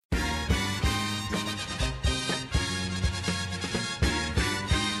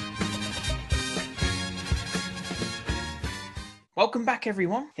Welcome back,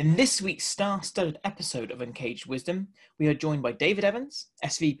 everyone. In this week's star-studded episode of Uncaged Wisdom, we are joined by David Evans,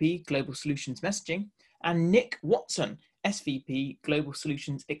 SVP Global Solutions Messaging, and Nick Watson, SVP Global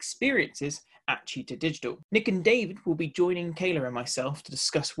Solutions Experiences at Cheetah Digital. Nick and David will be joining Kayla and myself to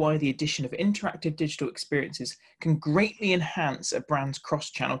discuss why the addition of interactive digital experiences can greatly enhance a brand's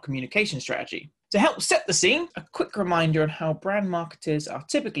cross-channel communication strategy. To help set the scene, a quick reminder on how brand marketers are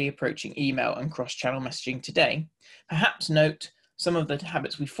typically approaching email and cross-channel messaging today. Perhaps note some of the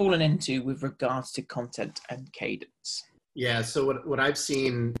habits we've fallen into with regards to content and cadence. Yeah, so what I've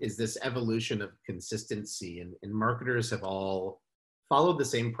seen is this evolution of consistency, and marketers have all followed the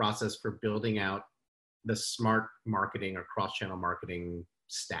same process for building out the smart marketing or cross-channel marketing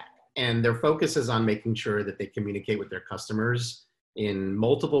stack. And their focus is on making sure that they communicate with their customers in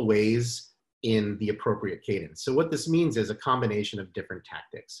multiple ways in the appropriate cadence. So what this means is a combination of different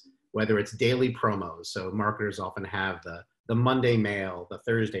tactics, whether it's daily promos. So marketers often have the Monday mail, the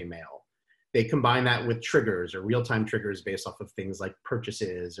Thursday mail. They combine that with triggers or real-time triggers based off of things like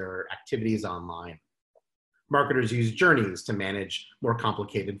purchases or activities online. Marketers use journeys to manage more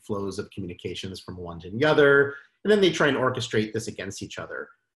complicated flows of communications from one to the other, and then they try and orchestrate this against each other.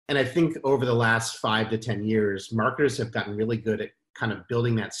 And I think over the last 5 to 10 years, marketers have gotten really good at kind of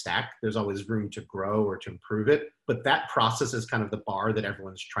building that stack. There's always room to grow or to improve it, but that process is kind of the bar that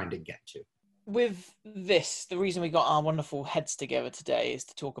everyone's trying to get to. With this, the reason we got our wonderful heads together today is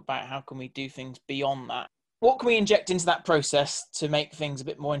to talk about how can we do things beyond that. What can we inject into that process to make things a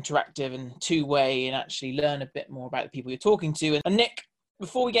bit more interactive and two-way and actually learn a bit more about the people you're talking to? And Nick,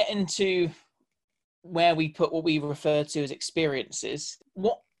 before we get into where we put what we refer to as experiences,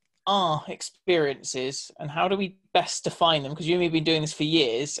 what are experiences and how do we best define them? Because you and me have been doing this for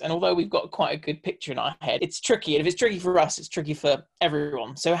years, and although we've got quite a good picture in our head, it's tricky. And if it's tricky for us, it's tricky for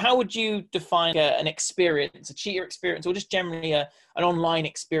everyone. So how would you define an experience, a Cheetah experience, or just generally an online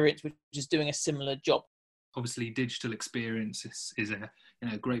experience which is doing a similar job? Obviously, digital experience is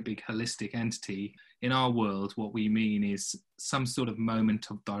a great big holistic entity. In our world, what we mean is some sort of moment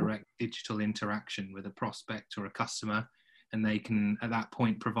of direct digital interaction with a prospect or a customer, and they can, at that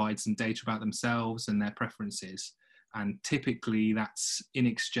point, provide some data about themselves and their preferences. And typically, that's in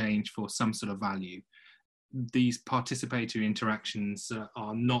exchange for some sort of value. These participatory interactions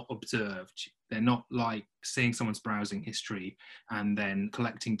are not observed. They're not like seeing someone's browsing history and then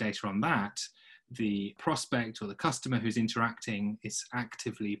collecting data on that. The prospect or the customer who's interacting is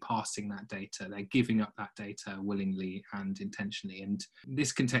actively passing that data. They're giving up that data willingly and intentionally. And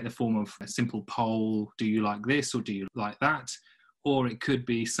this can take the form of a simple poll. Do you like this or do you like that? Or it could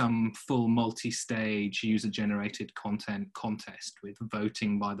be some full multi-stage user-generated content contest with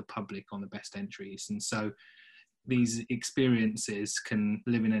voting by the public on the best entries. And so these experiences can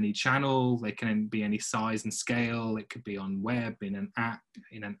live in any channel. They can be any size and scale. It could be on web, in an app,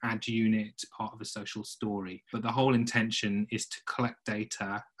 in an ad unit, part of a social story. But the whole intention is to collect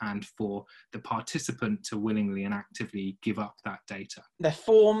data and for the participant to willingly and actively give up that data. They're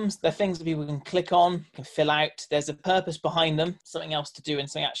forms, they're things that people can click on, can fill out. There's a purpose behind them, something else to do and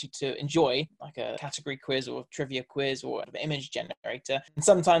something actually to enjoy, like a category quiz or a trivia quiz or an image generator. And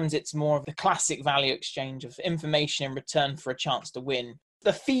sometimes it's more of the classic value exchange of information in return for a chance to win.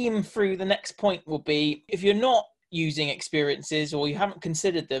 The theme through the next point will be, if you're not using experiences or you haven't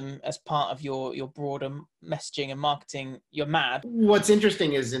considered them as part of your broader messaging and marketing, you're mad. What's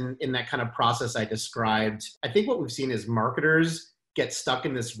interesting is in that kind of process I described, I think what we've seen is marketers get stuck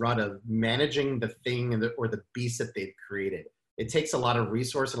in this rut of managing the thing or the beast that they've created. It takes a lot of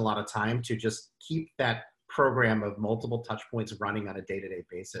resource and a lot of time to just keep that program of multiple touch points running on a day-to-day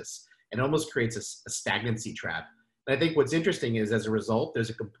basis. And almost creates a stagnancy trap. And I think what's interesting is, as a result, there's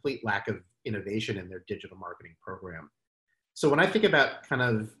a complete lack of innovation in their digital marketing program. So when I think about kind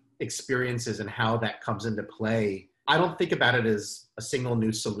of experiences and how that comes into play, I don't think about it as a single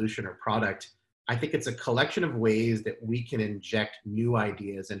new solution or product. I think it's a collection of ways that we can inject new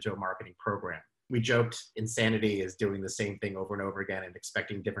ideas into a marketing program. We joked insanity is doing the same thing over and over again and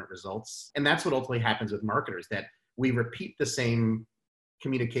expecting different results. And that's what ultimately happens with marketers, that we repeat the same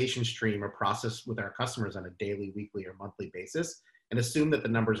communication stream or process with our customers on a daily, weekly, or monthly basis and assume that the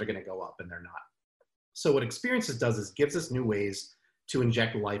numbers are going to go up, and they're not. So what Experiences does is gives us new ways to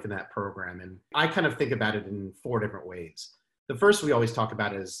inject life in that program. And I kind of think about it in 4 different ways. The first we always talk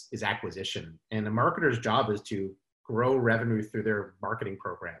about is acquisition. And a marketer's job is to grow revenue through their marketing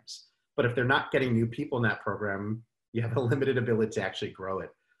programs. But if they're not getting new people in that program, you have a limited ability to actually grow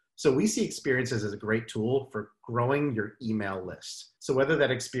it. So we see Experiences as a great tool for growing your email list. So whether that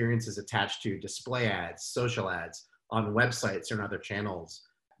experience is attached to display ads, social ads, on websites or in other channels,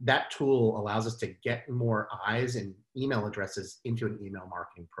 that tool allows us to get more eyes and email addresses into an email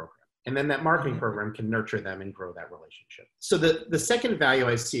marketing program. And then that marketing program can nurture them and grow that relationship. So the second value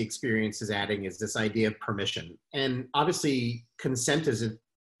I see Experience is adding is this idea of permission. And obviously consent is a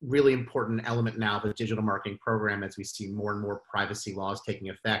really important element now of the digital marketing program as we see more and more privacy laws taking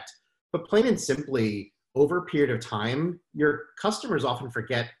effect. But plain and simply, over a period of time, your customers often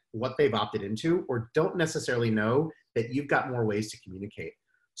forget what they've opted into or don't necessarily know that you've got more ways to communicate.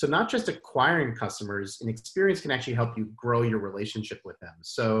 So not just acquiring customers, an Experience can actually help you grow your relationship with them.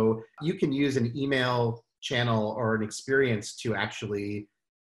 So you can use an email channel or an Experience to actually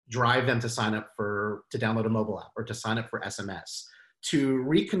drive them to sign up to download a mobile app or to sign up for SMS, to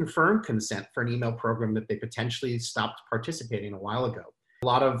reconfirm consent for an email program that they potentially stopped participating a while ago. A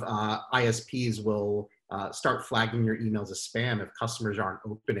lot of ISPs will start flagging your emails as spam if customers aren't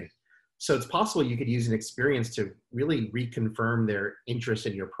opening. So it's possible you could use an Experience to really reconfirm their interest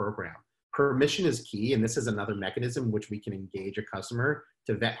in your program. Permission is key, and this is another mechanism which we can engage a customer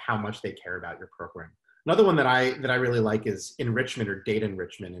to vet how much they care about your program. Another one that I really like is enrichment or data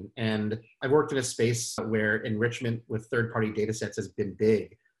enrichment. And I've worked in a space where enrichment with third-party data sets has been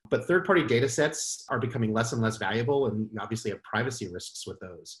big, but third-party data sets are becoming less and less valuable, and you obviously have privacy risks with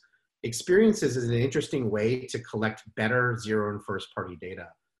those. Experiences is an interesting way to collect better zero and first-party data.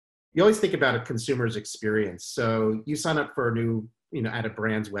 You always think about a consumer's experience. So you sign up for a new, at a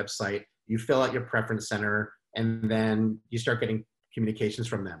brand's website, you fill out your preference center, and then you start getting communications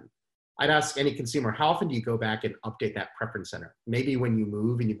from them. I'd ask any consumer, how often do you go back and update that preference center? Maybe when you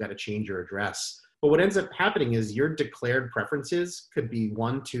move and you've got to change your address. But what ends up happening is your declared preferences could be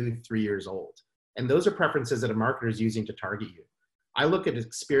 1, 2, 3 years old. And those are preferences that a marketer is using to target you. I look at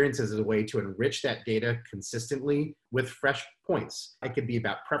Experiences as a way to enrich that data consistently with fresh points. It could be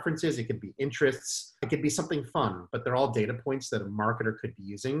about preferences, it could be interests, it could be something fun, but they're all data points that a marketer could be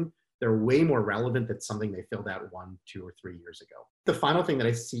using. They're way more relevant than something they filled out 1, 2, or 3 years ago. The final thing that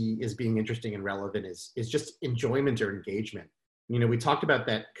I see as being interesting and relevant is just enjoyment or engagement. We talked about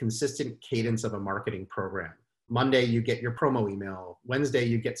that consistent cadence of a marketing program. Monday, you get your promo email. Wednesday,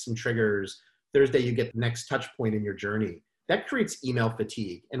 you get some triggers. Thursday, you get the next touch point in your journey. That creates email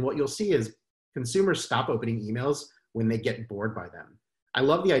fatigue. And what you'll see is consumers stop opening emails when they get bored by them. I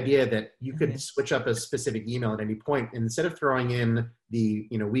love the idea that you could switch up a specific email at any point. And instead of throwing in the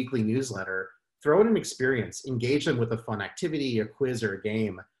weekly newsletter, throw in an Experience, engage them with a fun activity, a quiz, or a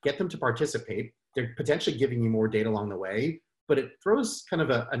game, get them to participate. They're potentially giving you more data along the way, but it throws kind of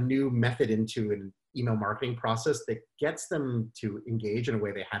a new method into an email marketing process that gets them to engage in a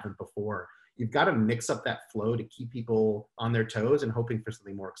way they haven't before. You've got to mix up that flow to keep people on their toes and hoping for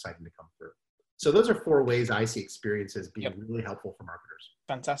something more exciting to come through. So those are 4 ways I see Experiences being really helpful for marketers.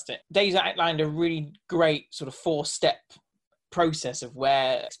 Fantastic. Dave's outlined a really great sort of 4-step process of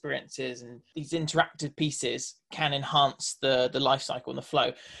where Experiences and these interactive pieces can enhance the life cycle and the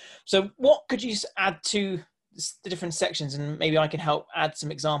flow. So what could you add to the different sections, and maybe I can help add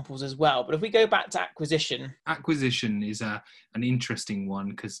some examples as well. But if we go back to acquisition. Acquisition is an interesting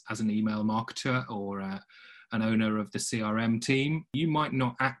one, because as an email marketer or an owner of the CRM team, you might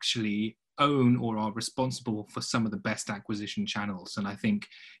not actually own or are responsible for some of the best acquisition channels. And I think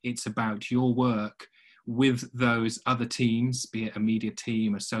it's about your work with those other teams, be it a media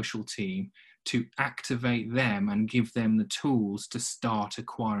team, a social team, to activate them and give them the tools to start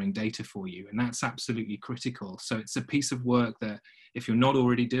acquiring data for you. And that's absolutely critical. So it's a piece of work that if you're not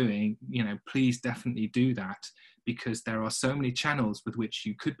already doing, please definitely do that, because there are so many channels with which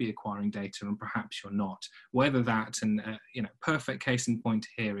you could be acquiring data and perhaps you're not. Whether that, and perfect case in point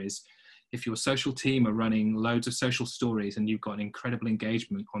here is if your social team are running loads of social stories and you've got incredible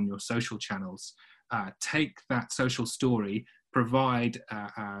engagement on your social channels, take that social story, provide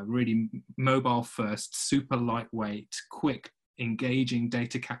a really mobile first, super lightweight, quick, engaging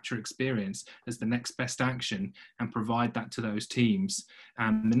data capture experience as the next best action, and provide that to those teams.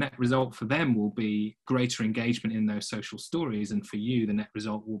 And the net result for them will be greater engagement in those social stories. And for you, the net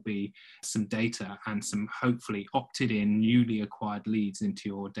result will be some data and some hopefully opted in, newly acquired leads into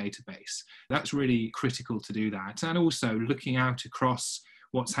your database. That's really critical to do that. And also looking out across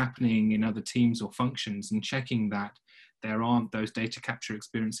what's happening in other teams or functions and checking that there aren't those data capture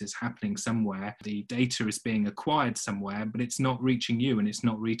experiences happening somewhere. The data is being acquired somewhere, but it's not reaching you and it's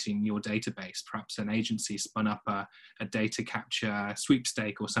not reaching your database. Perhaps an agency spun up a data capture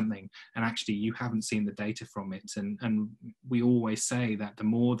sweepstake or something, and actually you haven't seen the data from it. And we always say that the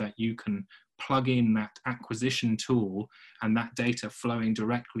more that you can plug in that acquisition tool and that data flowing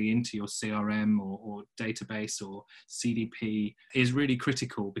directly into your CRM or database or CDP is really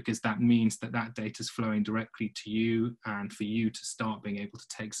critical, because that means that that data is flowing directly to you and for you to start being able to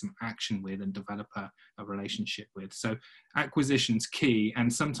take some action with and develop a relationship with. So acquisition's key,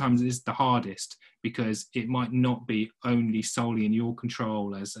 and sometimes is the hardest, because it might not be only solely in your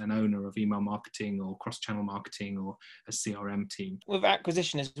control as an owner of email marketing or cross-channel marketing or a CRM team. With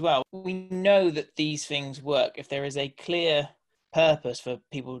acquisition as well, we know that these things work if there is a clear purpose for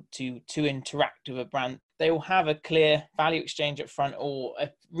people to interact with a brand. They will have a clear value exchange up front, or a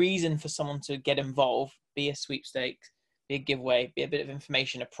reason for someone to get involved, be a sweepstakes, be a giveaway, be a bit of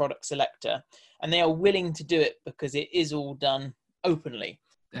information, a product selector, and they are willing to do it because it is all done openly.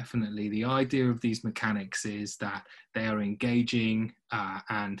 Definitely. The idea of these mechanics is that they are engaging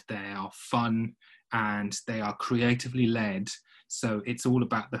and they are fun and they are creatively led. So it's all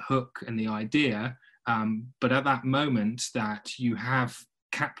about the hook and the idea. But at that moment that you have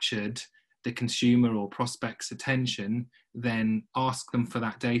captured the consumer or prospect's attention, then ask them for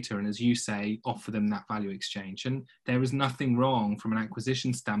that data, and as you say, offer them that value exchange. And there is nothing wrong from an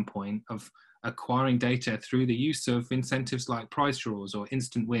acquisition standpoint of acquiring data through the use of incentives like prize draws or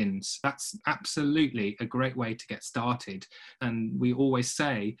instant wins. That's absolutely a great way to get started. And we always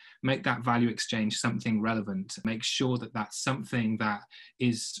say, make that value exchange something relevant. Make sure that that's something that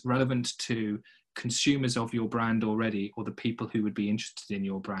is relevant to consumers of your brand already, or the people who would be interested in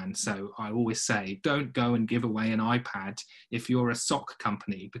your brand. So I always say, don't go and give away an iPad if you're a sock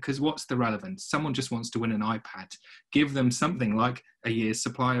company, because what's the relevance? Someone just wants to win an iPad. Give them something like a year's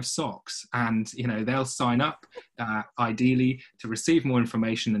supply of socks, and they'll sign up ideally to receive more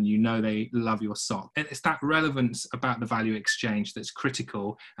information, and they love your sock. And it's that relevance about the value exchange that's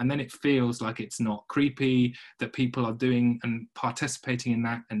critical, and then it feels like it's not creepy, that people are doing and participating in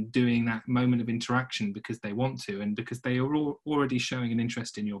that and doing that moment of interaction because they want to and because they are already showing an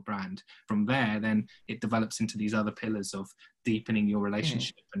interest in your brand. From there, then it develops into these other pillars of deepening your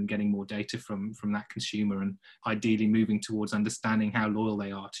relationship and getting more data from that consumer, and ideally moving towards understanding how loyal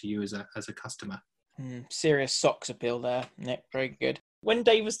they are to you as a customer. Serious socks appeal there, Nick. Very good. When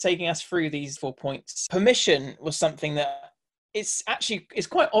Dave was taking us through these 4 points, permission was something that it's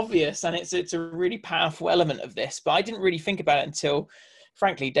quite obvious, and it's a really powerful element of this, but I didn't really think about it until,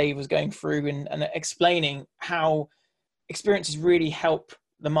 frankly, Dave was going through and explaining how experiences really help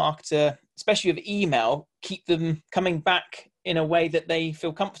the marketer, especially with email, keep them coming back in a way that they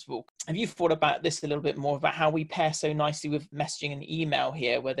feel comfortable. Have you thought about this a little bit more, about how we pair so nicely with messaging and email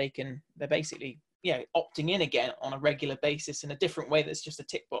here, where they're basically opting in again on a regular basis in a different way that's just a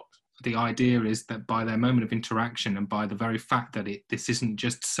tick box? The idea is that by their moment of interaction, and by the very fact that this isn't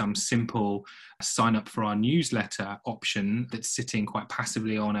just some simple sign up for our newsletter option that's sitting quite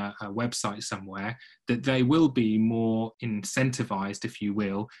passively on a website somewhere, that they will be more incentivized, if you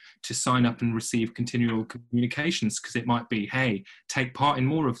will, to sign up and receive continual communications, because it might be, hey, take part in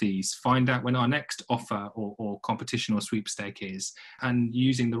more of these, find out when our next offer or competition or sweepstake is, and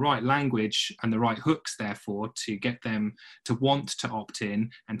using the right language and the right hooks, therefore, to get them to want to opt in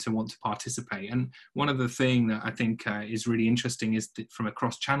and to want to participate. And one of the things that I think is really interesting is that from a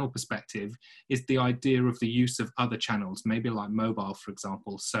cross-channel perspective is the idea of the use of other channels, maybe like mobile, for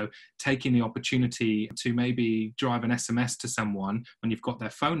example. So taking the opportunity to maybe drive an SMS to someone when you've got their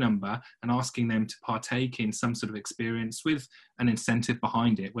phone number and asking them to partake in some sort of experience with an incentive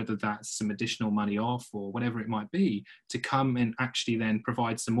behind it, whether that's some additional money off or whatever it might be, to come and actually then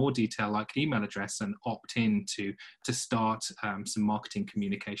provide some more detail like email address and opt in to start some marketing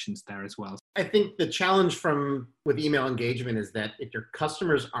communications there as well. I think the challenge with email engagement is that if your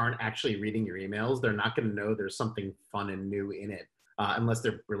customers aren't actually reading your emails, they're not going to know there's something fun and new in it, unless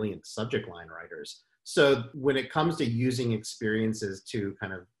they're brilliant subject line writers. So when it comes to using experiences to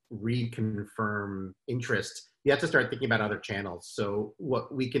kind of reconfirm interest, you have to start thinking about other channels. So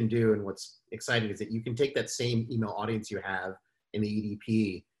what we can do, and what's exciting, is that you can take that same email audience you have in the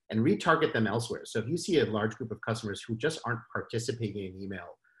EDP and retarget them elsewhere. So if you see a large group of customers who just aren't participating in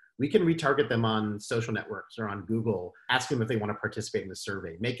email, we can retarget them on social networks or on Google, ask them if they want to participate in the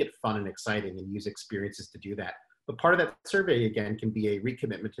survey, make it fun and exciting, and use experiences to do that. But part of that survey, again, can be a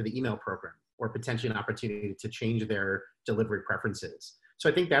recommitment to the email program, or potentially an opportunity to change their delivery preferences. So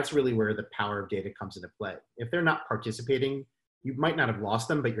I think that's really where the power of data comes into play. If they're not participating, you might not have lost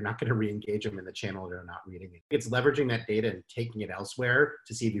them, but you're not going to re-engage them in the channel they're not reading it. It's leveraging that data and taking it elsewhere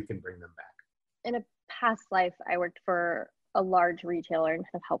to see if you can bring them back. In a past life, I worked for a large retailer and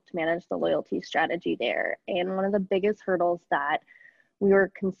have helped manage the loyalty strategy there. And one of the biggest hurdles that we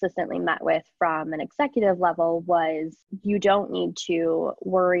were consistently met with from an executive level was, you don't need to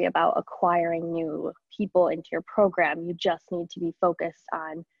worry about acquiring new people into your program. You just need to be focused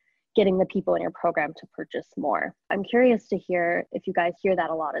on getting the people in your program to purchase more. I'm curious to hear if you guys hear that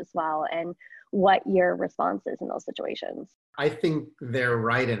a lot as well, and what your response is in those situations. I think they're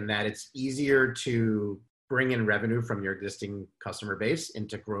right in that it's easier to bring in revenue from your existing customer base and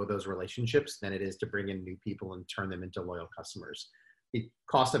to grow those relationships than it is to bring in new people and turn them into loyal customers. The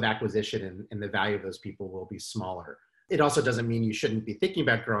cost of acquisition and the value of those people will be smaller. It also doesn't mean you shouldn't be thinking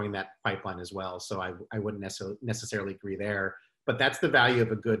about growing that pipeline as well. So I wouldn't necessarily agree there. But that's the value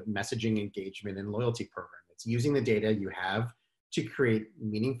of a good messaging, engagement, and loyalty program. It's using the data you have to create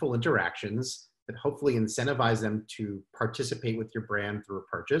meaningful interactions that hopefully incentivize them to participate with your brand through a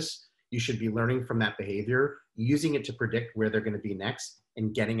purchase. You should be learning from that behavior, using it to predict where they're going to be next,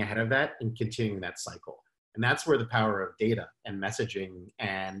 and getting ahead of that and continuing that cycle. And that's where the power of data and messaging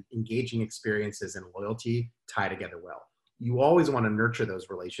and engaging experiences and loyalty tie together well. You always want to nurture those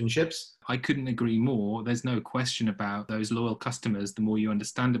relationships. I couldn't agree more. There's no question about those loyal customers. The more you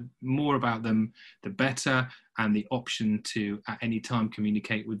understand more about them, the better. And the option to, at any time,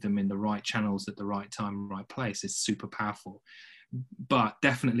 communicate with them in the right channels at the right time, right place is super powerful. But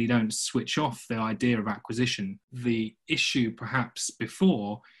definitely don't switch off the idea of acquisition. The issue perhaps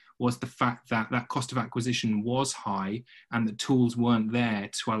before was the fact that that cost of acquisition was high and the tools weren't there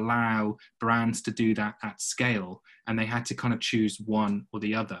to allow brands to do that at scale. And they had to kind of choose one or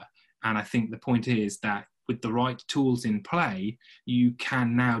the other. And I think the point is that with the right tools in play, you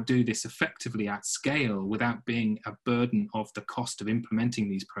can now do this effectively at scale without being a burden of the cost of implementing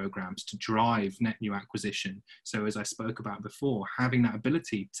these programs to drive net new acquisition. So as I spoke about before, having that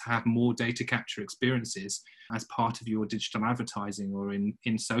ability to have more data capture experiences as part of your digital advertising or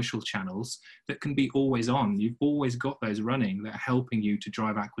in social channels that can be always on. You've always got those running that are helping you to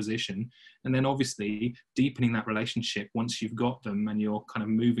drive acquisition. And then obviously deepening that relationship once you've got them and you're kind of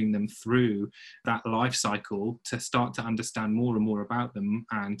moving them through that life cycle to start to understand more and more about them,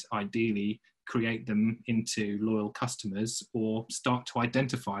 and ideally create them into loyal customers, or start to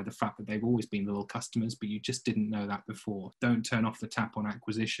identify the fact that they've always been loyal customers, but you just didn't know that before. Don't turn off the tap on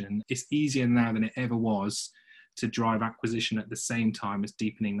acquisition. It's easier now than it ever was to drive acquisition at the same time as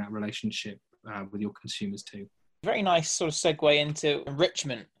deepening that relationship with your consumers too. Very nice sort of segue into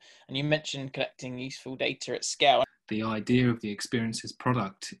enrichment. And you mentioned collecting useful data at scale. The idea of the experiences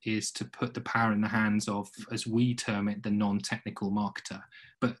product is to put the power in the hands of, as we term it, the non-technical marketer.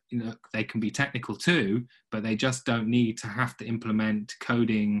 But they can be technical too, but they just don't need to have to implement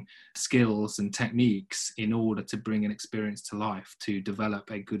coding skills and techniques in order to bring an experience to life, to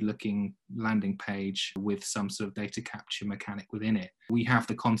develop a good looking landing page with some sort of data capture mechanic within it. We have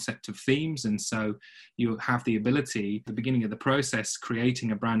the concept of themes, and so you have the ability at the beginning of the process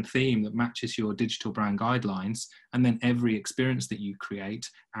creating a brand theme that matches your digital brand guidelines, and then every experience that you create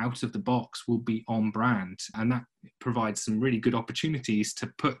out of the box will be on brand. And that provides some really good opportunities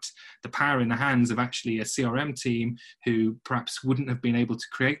to put the power in the hands of actually a CRM team who perhaps wouldn't have been able to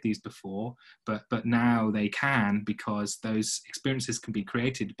create these before, but now they can, because those experiences can be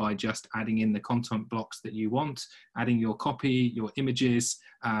created by just adding in the content blocks that you want, adding your copy, your images,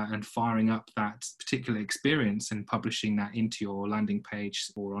 and firing up that particular experience and publishing that into your landing page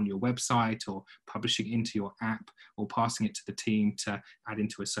or on your website, or publishing into your app, or passing it to the team to add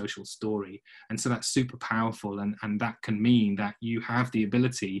into a social story. And so that's super powerful, and that can mean that you have the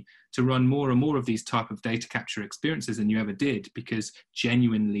ability to run more and more of these type of data capture experiences than you ever did, because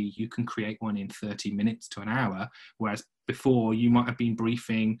genuinely you can create one in 30 minutes to an hour, whereas before you might have been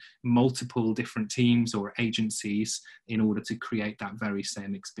briefing multiple different teams or agencies in order to create that very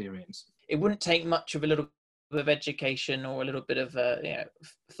same experience. It wouldn't take much of a little bit of education or a little bit of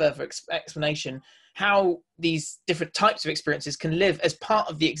further explanation how these different types of experiences can live as part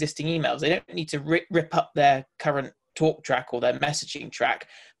of the existing emails. They don't need to rip up their current talk track or their messaging track.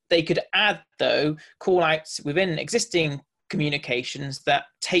 They could add, though, call outs within existing communications that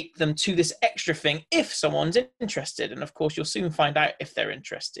take them to this extra thing if someone's interested. And of course, you'll soon find out if they're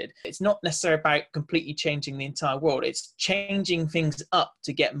interested. It's not necessarily about completely changing the entire world. It's changing things up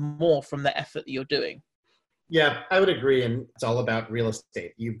to get more from the effort that you're doing. Yeah, I would agree. And it's all about real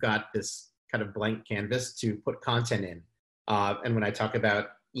estate. You've got this kind of blank canvas to put content in. And when I talk about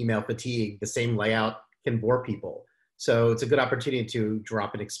email fatigue, the same layout can bore people. So it's a good opportunity to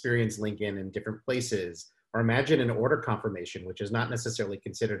drop an experience link in different places. Or imagine an order confirmation, which is not necessarily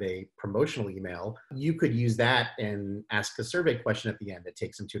considered a promotional email. You could use that and ask a survey question at the end that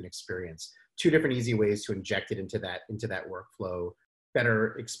takes them to an experience. Two different easy ways to inject it into that workflow.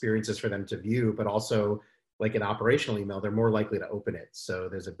 Better experiences for them to view, but also like an operational email, they're more likely to open it. So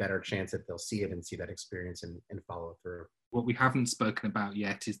there's a better chance that they'll see it and see that experience and follow through. What we haven't spoken about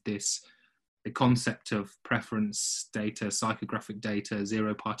yet is the concept of preference data, psychographic data,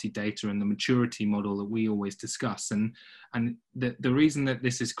 zero-party data, and the maturity model that we always discuss. And the reason that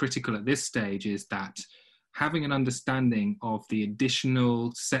this is critical at this stage is that having an understanding of the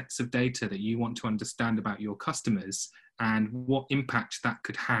additional sets of data that you want to understand about your customers and what impact that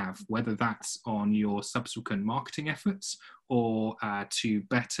could have, whether that's on your subsequent marketing efforts or to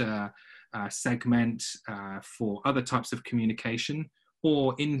better segment for other types of communication,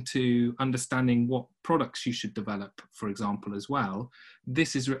 or into understanding what products you should develop, for example, as well.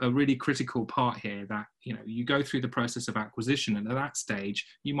 This is a really critical part here, that you go through the process of acquisition, and at that stage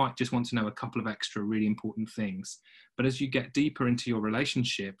you might just want to know a couple of extra really important things. But as you get deeper into your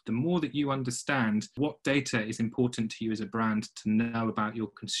relationship, the more that you understand what data is important to you as a brand to know about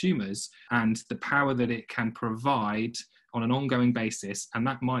your consumers, and the power that it can provide on an ongoing basis, and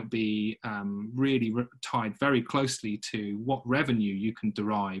that might be really tied very closely to what revenue you can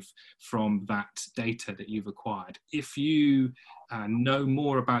derive from that data that you've acquired. If you know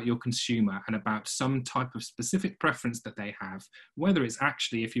more about your consumer and about some type of specific preference that they have, whether it's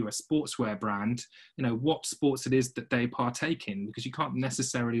actually, if you're a sportswear brand, what sports it is that they partake in, because you can't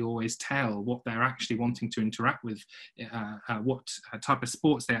necessarily always tell what they're actually wanting to interact with, what type of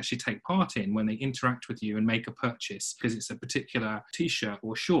sports they actually take part in when they interact with you and make a purchase, because it's a particular t-shirt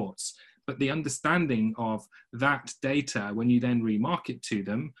or shorts. But the understanding of that data, when you then remarket to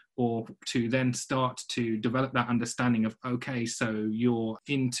them, or to then start to develop that understanding of, okay, so you're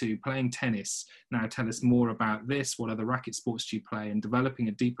into playing tennis, now tell us more about this, what other racket sports do you play, and developing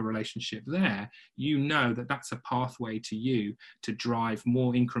a deeper relationship there, that that's a pathway to you to drive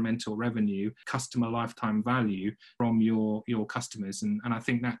more incremental revenue, customer lifetime value from your customers. And I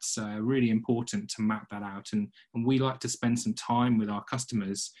think that's really important to map that out. And we like to spend some time with our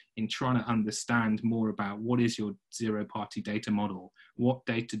customers in trying to understand more about what is your zero-party data model, what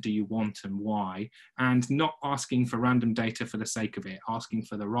data do you want and why, and not asking for random data for the sake of it, asking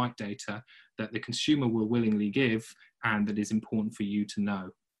for the right data that the consumer will willingly give and that is important for you to know.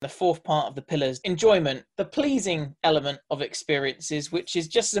 The fourth part of the pillars, enjoyment, the pleasing element of experiences, which is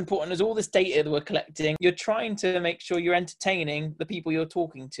just as important as all this data that we're collecting. You're trying to make sure you're entertaining the people you're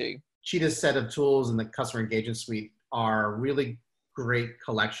talking to. Cheetah's set of tools in the customer engagement suite are really great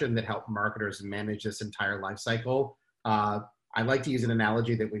collection that help marketers manage this entire life cycle. I like to use an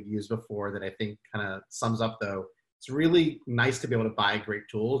analogy that we've used before that I think kind of sums up, though. It's really nice to be able to buy great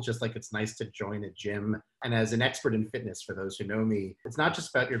tools, just like it's nice to join a gym. And as an expert in fitness, for those who know me, it's not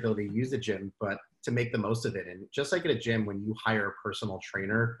just about your ability to use the gym, but to make the most of it. And just like at a gym, when you hire a personal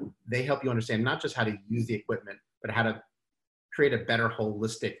trainer, they help you understand not just how to use the equipment, but how to create a better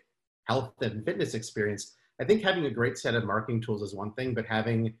holistic health and fitness experience. I think having a great set of marketing tools is one thing, but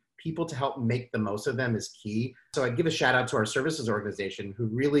having people to help make the most of them is key. So I give a shout out to our services organization, who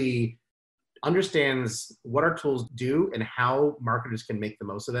really understands what our tools do and how marketers can make the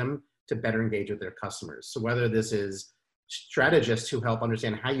most of them to better engage with their customers. So whether this is strategists who help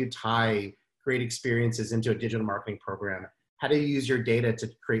understand how you tie great experiences into a digital marketing program, how to use your data to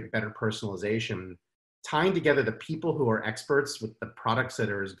create better personalization, tying together the people who are experts with the products that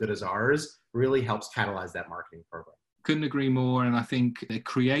are as good as ours really helps catalyze that marketing program. Couldn't agree more. And I think the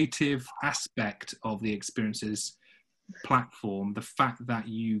creative aspect of the experiences platform, the fact that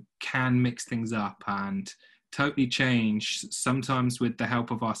you can mix things up and totally change, sometimes with the help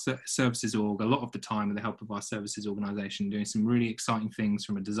of our services org, a lot of the time with the help of our services organization, doing some really exciting things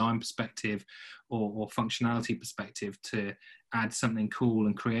from a design perspective or functionality perspective to add something cool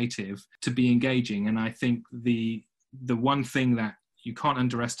and creative to be engaging. And I think the one thing that you can't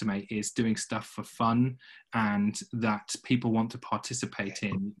underestimate is doing stuff for fun and that people want to participate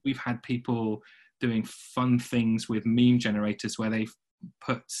in. We've had people doing fun things with meme generators where they've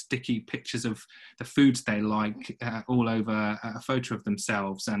put sticky pictures of the foods they like all over a photo of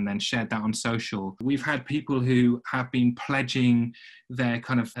themselves and then shared that on social. We've had people who have been pledging their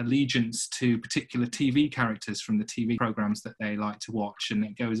kind of allegiance to particular TV characters from the TV programs that they like to watch, and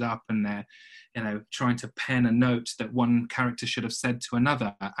it goes up and they're trying to pen a note that one character should have said to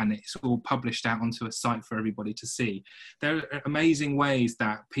another, and it's all published out onto a site for everybody to see. There are amazing ways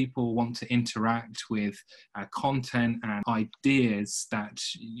that people want to interact with content and ideas that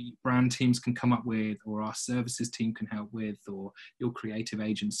brand teams can come up with, or our services team can help with, or your creative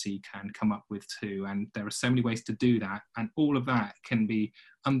agency can come up with too. And there are so many ways to do that, and all of that can be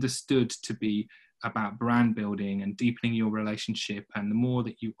understood to be about brand building and deepening your relationship, and the more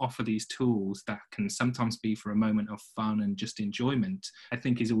that you offer these tools that can sometimes be for a moment of fun and just enjoyment, I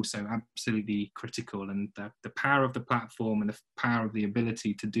think is also absolutely critical. And the power of the platform and the power of the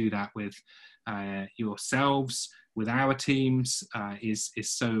ability to do that with yourselves, with our teams, is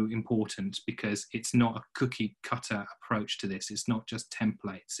so important, because it's not a cookie cutter approach to this. It's not just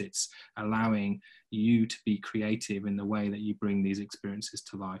templates. It's allowing you to be creative in the way that you bring these experiences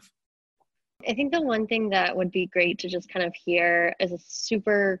to life. I think the one thing that would be great to just kind of hear is a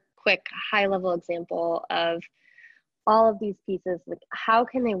super quick high level example of all of these pieces. Like, how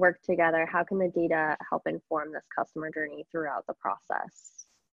can they work together? How can the data help inform this customer journey throughout the process?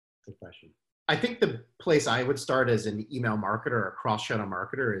 Good question. I think the place I would start as an email marketer or a cross-channel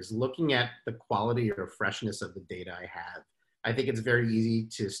marketer is looking at the quality or freshness of the data I have. I think it's very easy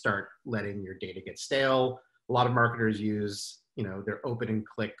to start letting your data get stale. A lot of marketers use, their open and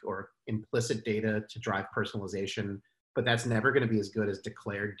click or implicit data to drive personalization, but that's never going to be as good as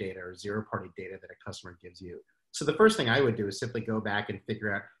declared data or zero-party data that a customer gives you. So the first thing I would do is simply go back and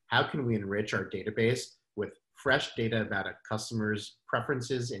figure out, how can we enrich our database with fresh data about a customer's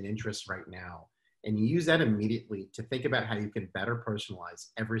preferences and interests right now? And you use that immediately to think about how you can better personalize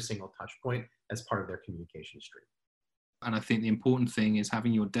every single touch point as part of their communication stream. And I think the important thing is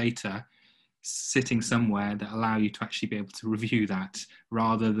having your data sitting somewhere that allow you to actually be able to review that,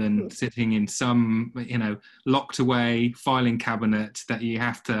 rather than sitting in some, locked away filing cabinet that you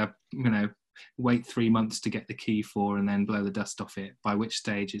have to, wait 3 months to get the key for and then blow the dust off it, by which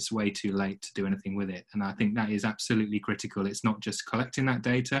stage it's way too late to do anything with it. And I think that is absolutely critical. It's not just collecting that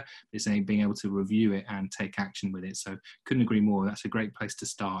data, it's being able to review it and take action with it. So couldn't agree more. That's a great place to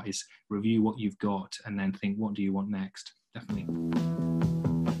start, is review what you've got and then think, what do you want next? Definitely.